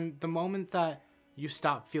 And the moment that you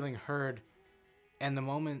stop feeling heard, and the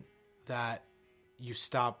moment that you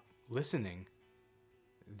stop listening,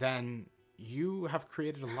 then you have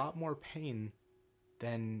created a lot more pain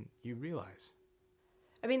than you realize.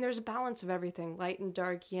 I mean, there's a balance of everything. Light and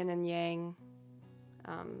dark, yin and yang,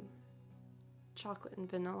 chocolate and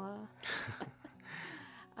vanilla.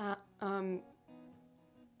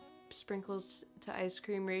 Sprinkles to ice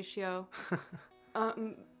cream ratio.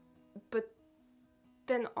 But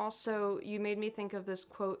then also, you made me think of this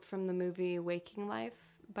quote from the movie Waking Life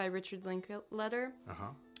by Richard Linklater,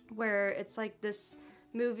 where it's like this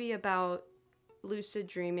movie about lucid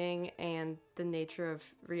dreaming and the nature of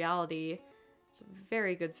reality. It's a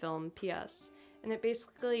very good film, P.S. And it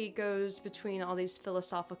basically goes between all these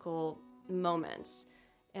philosophical moments.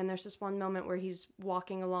 And there's this one moment where he's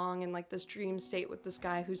walking along in like this dream state with this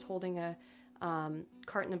guy who's holding a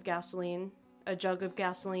carton of gasoline, a jug of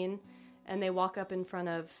gasoline, and they walk up in front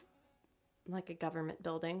of like a government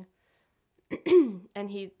building. And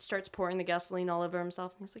he starts pouring the gasoline all over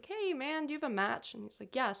himself. And he's like, hey, man, do you have a match? And he's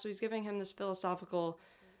like, yeah. So he's giving him this philosophical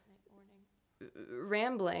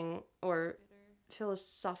rambling or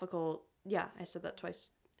philosophical, yeah, I said that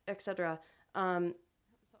twice, etc.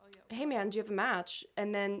 Hey, man, do you have a match?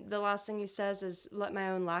 And then the last thing he says is, let my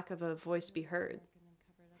own lack of a voice be heard.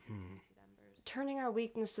 Turning our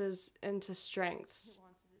weaknesses into strengths,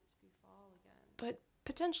 but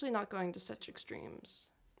potentially not going to such extremes.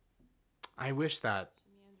 I wish that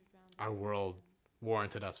our world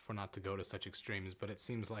warranted us for not to go to such extremes, but it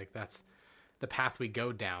seems like that's the path we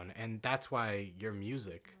go down, and that's why your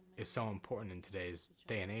music is so important in today's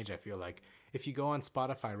day and age. I feel like if you go on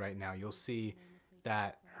Spotify right now, you'll see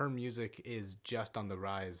that her music is just on the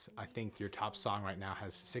rise. I think your top song right now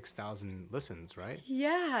has 6,000 listens, right?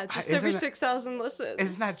 Yeah, just over 6,000 listens.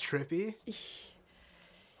 Isn't that trippy?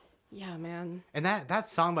 Yeah, man. And that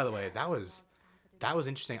song, by the way, that was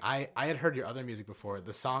interesting. I had heard your other music before.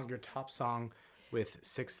 The song, your top song with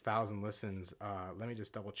 6,000 listens. Let me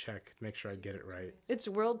just double check to make sure I get it right. It's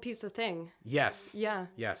World Peace a Thing. Yes. Yeah.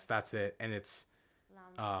 Yes, that's it. And it's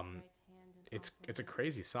a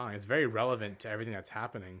crazy song. It's very relevant to everything that's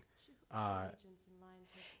happening.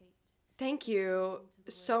 Thank you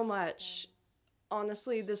so much.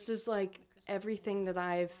 Honestly, this is like everything that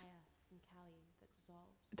I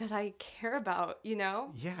care about, you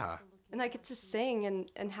know? Yeah. And I get to sing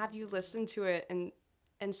and have you listen to it and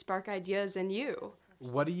spark ideas in you.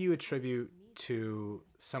 What do you attribute to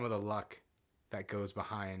some of the luck that goes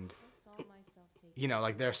behind? You know,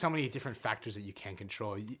 like there are so many different factors that you can't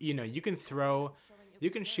control. You know, you can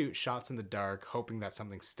shoot shots in the dark hoping that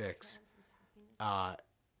something sticks. What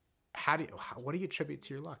do you attribute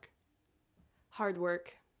to your luck? Hard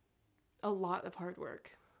work. A lot of hard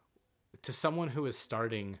work. To someone who is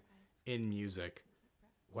starting in music,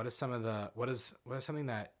 what is something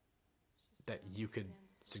that you could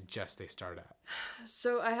suggest they start at?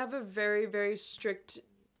 So I have a very, very strict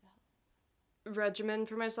regimen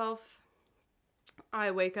for myself.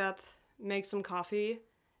 I wake up, make some coffee,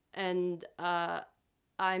 and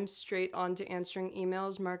I'm straight on to answering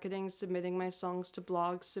emails, marketing, submitting my songs to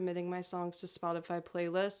blogs, submitting my songs to Spotify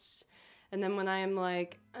playlists. And then when I am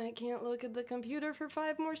like, I can't look at the computer for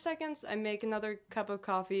 5 more seconds, I make another cup of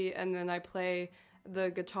coffee, and then I play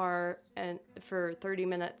the guitar for 30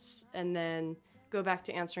 minutes, and then go back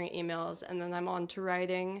to answering emails, and then I'm on to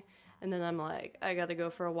writing, and then I'm like, I gotta go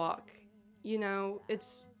for a walk. You know,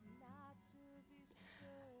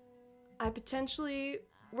 I potentially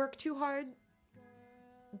work too hard,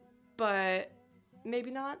 but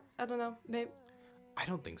maybe not. I don't know. Maybe. I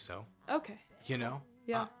don't think so. Okay. You know?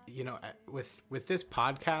 Yeah. With this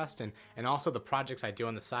podcast and also the projects I do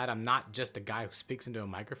on the side, I'm not just a guy who speaks into a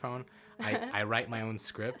microphone. I write my own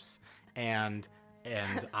scripts, and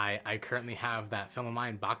I currently have that film of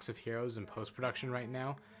mine, Box of Heroes, in post-production right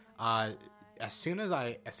now. As soon as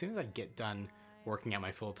I get done working at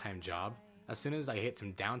my full-time job, as soon as I hit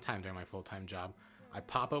some downtime during my full-time job, I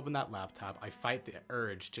pop open that laptop, I fight the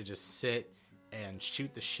urge to just sit and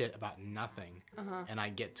shoot the shit about nothing, and I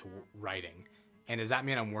get to writing. And does that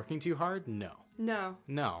mean I'm working too hard? No.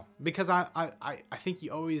 No. Because I think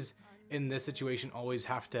you always, in this situation, always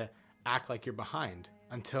have to act like you're behind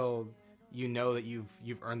until you know that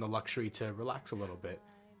you've earned the luxury to relax a little bit.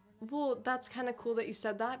 Well, that's kind of cool that you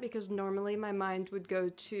said that, because normally my mind would go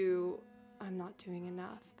to, I'm not doing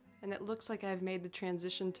enough. And it looks like I've made the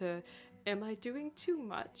transition to, am I doing too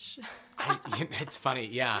much? It's funny,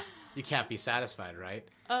 yeah. You can't be satisfied, right?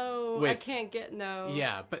 Oh, I can't get no.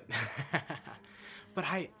 Yeah, but but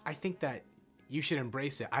I think that you should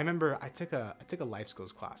embrace it. I remember I took a life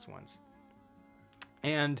skills class once.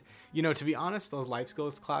 And, you know, to be honest, those life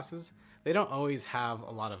skills classes, they don't always have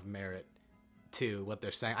a lot of merit to what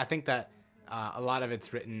they're saying. I think that a lot of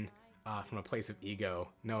it's written from a place of ego.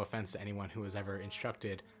 No offense to anyone who has ever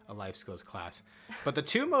instructed a life skills class. But the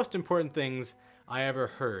 2 most important things I ever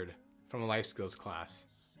heard from a life skills class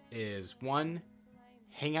is, 1,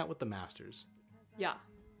 hang out with the masters. Yeah.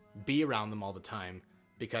 Be around them all the time,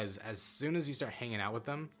 because as soon as you start hanging out with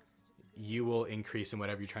them, you will increase in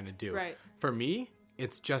whatever you're trying to do. Right. For me,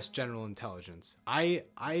 it's just general intelligence. I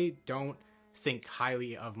don't think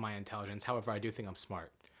highly of my intelligence. However, I do think I'm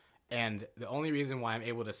smart. And the only reason why I'm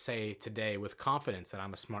able to say today with confidence that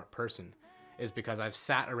I'm a smart person is because I've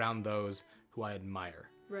sat around those who I admire.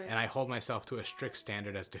 Right. And I hold myself to a strict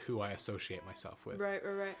standard as to who I associate myself with. Right.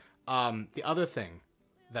 The other thing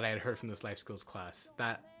that I had heard from this life skills class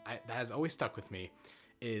that has always stuck with me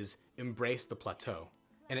is embrace the plateau.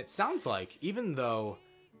 And it sounds like even though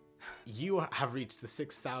you have reached the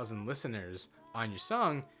 6,000 listeners on your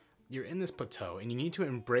song, you're in this plateau and you need to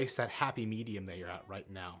embrace that happy medium that you're at right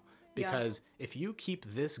now. Because if you keep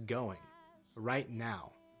this going right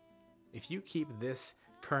now, if you keep this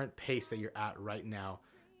current pace that you're at right now,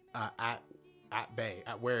 at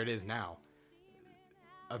where it is now,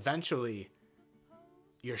 eventually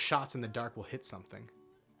your shots in the dark will hit something.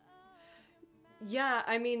 Yeah,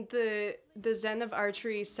 I mean, the Zen of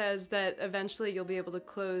archery says that eventually you'll be able to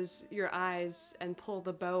close your eyes and pull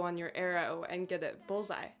the bow on your arrow and get it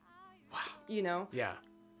bullseye. Wow. You know?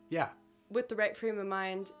 Yeah. With the right frame of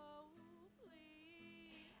mind.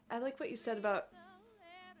 I like what you said about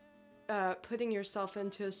putting yourself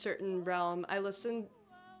into a certain realm. I listen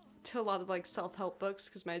to a lot of like self-help books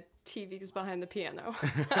because my TV is behind the piano.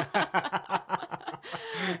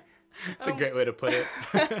 It's a great way to put it.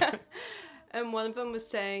 And one of them was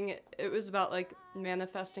saying it was about like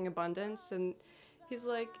manifesting abundance, and he's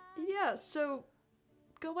like, yeah, so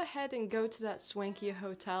go ahead and go to that swanky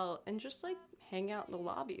hotel and just like hang out in the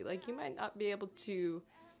lobby. Like you might not be able to,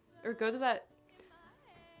 or go to that.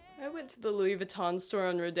 I went to the Louis Vuitton store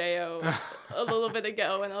on Rodeo a little bit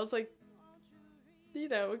ago, and I was like, you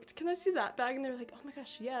know, can I see that bag? And they're like, oh my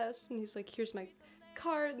gosh, yes. And he's like, here's my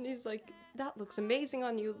card. And he's like, that looks amazing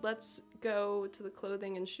on you. Let's go to the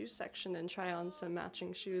clothing and shoe section and try on some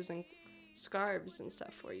matching shoes and scarves and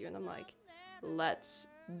stuff for you. And I'm like, let's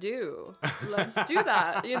do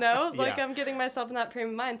that, you know? Like, I'm getting myself in that frame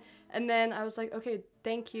of mind. And then I was like, okay,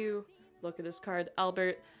 thank you. Look at his card,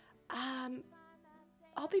 Albert.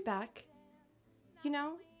 I'll be back. You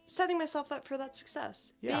know, setting myself up for that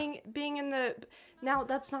success. Yeah. Being in the... Now,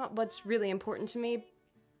 that's not what's really important to me.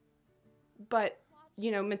 But,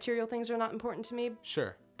 you know, material things are not important to me.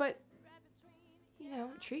 Sure. But, you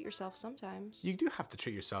know, treat yourself sometimes. You do have to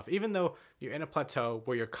treat yourself. Even though you're in a plateau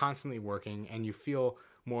where you're constantly working and you feel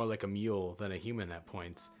more like a mule than a human at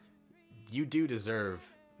points, you do deserve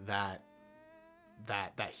that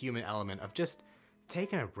human element of just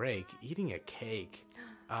taking a break, eating a cake,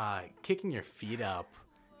 kicking your feet up,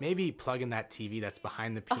 maybe plugging that TV that's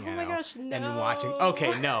behind the piano. Oh my gosh, no. And watching.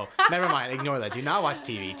 Okay, no, never mind. Ignore that. Do not watch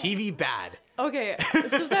TV. TV bad. Okay,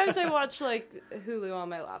 sometimes I watch like Hulu on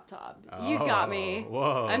my laptop. You got me.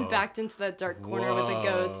 Whoa. I'm backed into that dark corner with the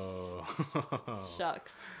ghosts.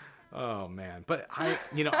 Shucks. Oh man, but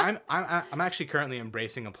I'm actually currently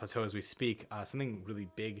embracing a plateau as we speak. Something really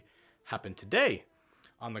big happened today,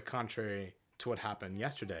 on the contrary to what happened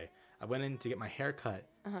yesterday. I went in to get my hair cut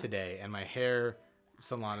today, and my hair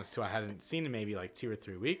salonist, who I hadn't seen in maybe like 2 or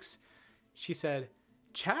 3 weeks, she said,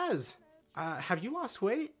 "Chaz, have you lost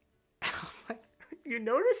weight?" And I was like, "You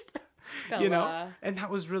noticed?" Bella. You know, and that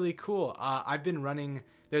was really cool. I've been running.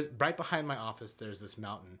 There's right behind my office. There's this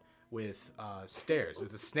mountain with stairs.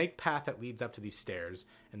 There's a snake path that leads up to these stairs,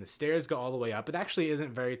 and the stairs go all the way up. It actually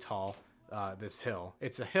isn't very tall. This hill.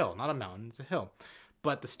 It's a hill, not a mountain. It's a hill,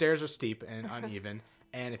 but the stairs are steep and uneven.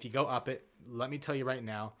 And if you go up it, let me tell you right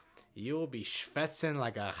now, you'll be schwitzing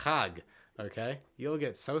like a hog. Okay, you'll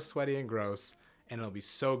get so sweaty and gross. And it'll be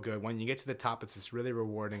so good. When you get to the top, it's this really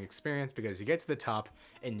rewarding experience because you get to the top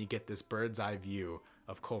and you get this bird's eye view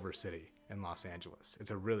of Culver City in Los Angeles.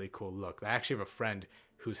 It's a really cool look. I actually have a friend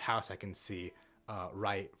whose house I can see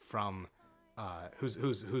right from,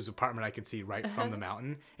 whose apartment I can see right from the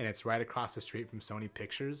mountain, and it's right across the street from Sony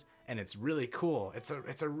Pictures, and it's really cool.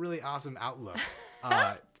 It's a really awesome outlook,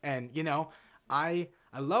 and you know, I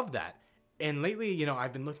love that. And lately, you know,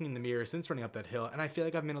 I've been looking in the mirror since running up that hill, and I feel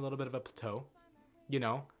like I'm in a little bit of a plateau. You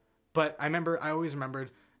know, but I always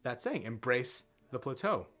remembered that saying, embrace the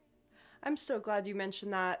plateau. I'm so glad you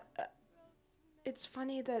mentioned that. It's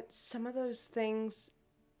funny that some of those things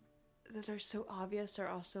that are so obvious are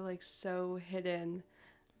also like so hidden.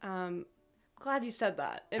 Glad you said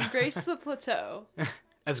that. Embrace the plateau.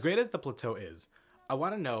 As great as the plateau is, I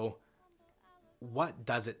want to know, what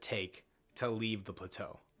does it take to leave the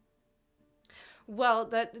plateau? Well,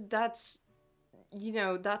 that's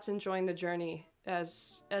enjoying the journey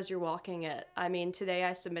as you're walking it. I mean, today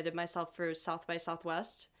I submitted myself for South by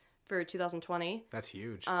Southwest for 2020. That's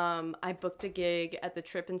huge. I booked a gig at the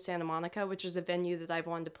Trip in Santa Monica, which is a venue that I've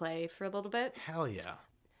wanted to play for a little bit. Hell yeah.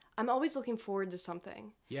 I'm always looking forward to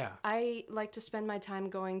something. Yeah. I like to spend my time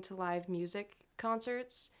going to live music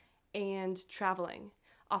concerts and traveling.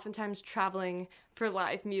 Oftentimes traveling for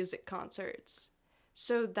live music concerts.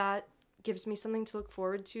 So that gives me something to look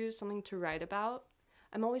forward to, something to write about.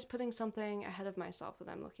 I'm always putting something ahead of myself that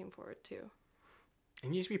I'm looking forward to.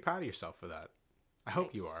 And you should be proud of yourself for that. I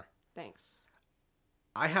hope you are. Thanks.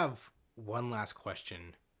 I have one last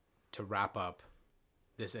question to wrap up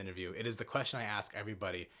this interview. It is the question I ask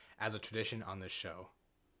everybody as a tradition on this show.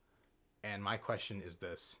 And my question is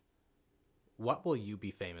this: what will you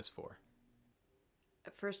be famous for?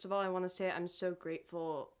 First of all, I want to say I'm so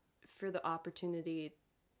grateful for the opportunity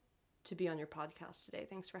to be on your podcast today.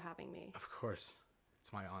 Thanks for having me. Of course.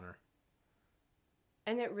 It's my honor.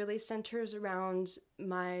 And it really centers around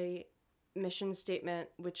my mission statement,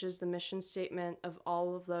 which is the mission statement of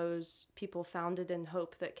all of those people founded in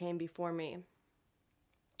hope that came before me.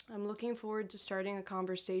 I'm looking forward to starting a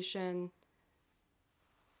conversation,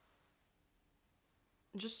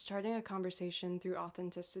 through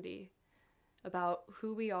authenticity about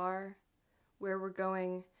who we are, where we're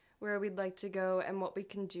going, where we'd like to go, and what we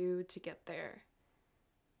can do to get there.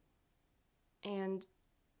 And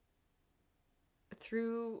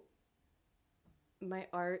through my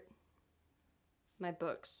art, my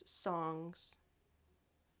books, songs,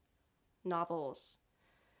 novels,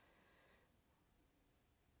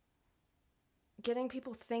 getting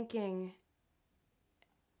people thinking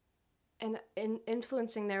and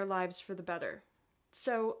influencing their lives for the better.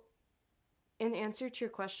 So, in answer to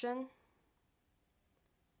your question,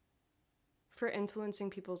 for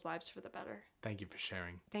influencing people's lives for the better. Thank you for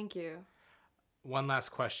sharing. Thank you. One last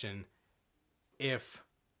question. If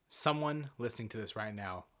someone listening to this right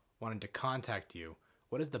now wanted to contact you,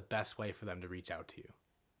 what is the best way for them to reach out to you?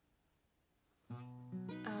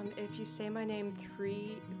 If you say my name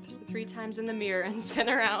three times in the mirror and spin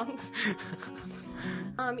around.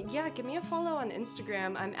 Give me a follow on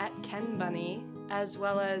Instagram. I'm at KenBunny, as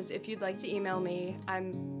well as if you'd like to email me, I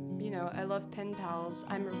love pen pals.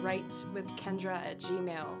 I'm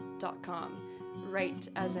writewithkendra@gmail.com. Write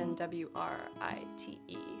as in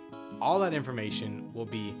WRITE. All that information will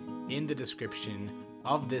be in the description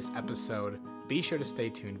of this episode. Be sure to stay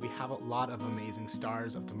tuned. We have a lot of amazing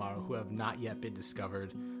stars of tomorrow who have not yet been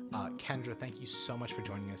discovered. Kendra, thank you so much for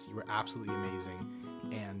joining us. You were absolutely amazing.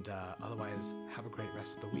 And otherwise, have a great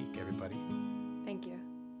rest of the week, everybody. Thank you.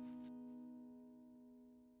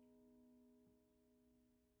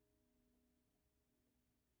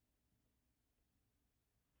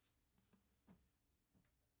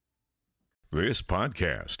 This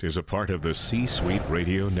podcast is a part of the C-Suite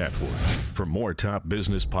Radio Network. For more top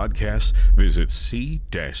business podcasts, visit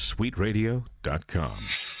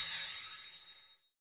c-suiteradio.com.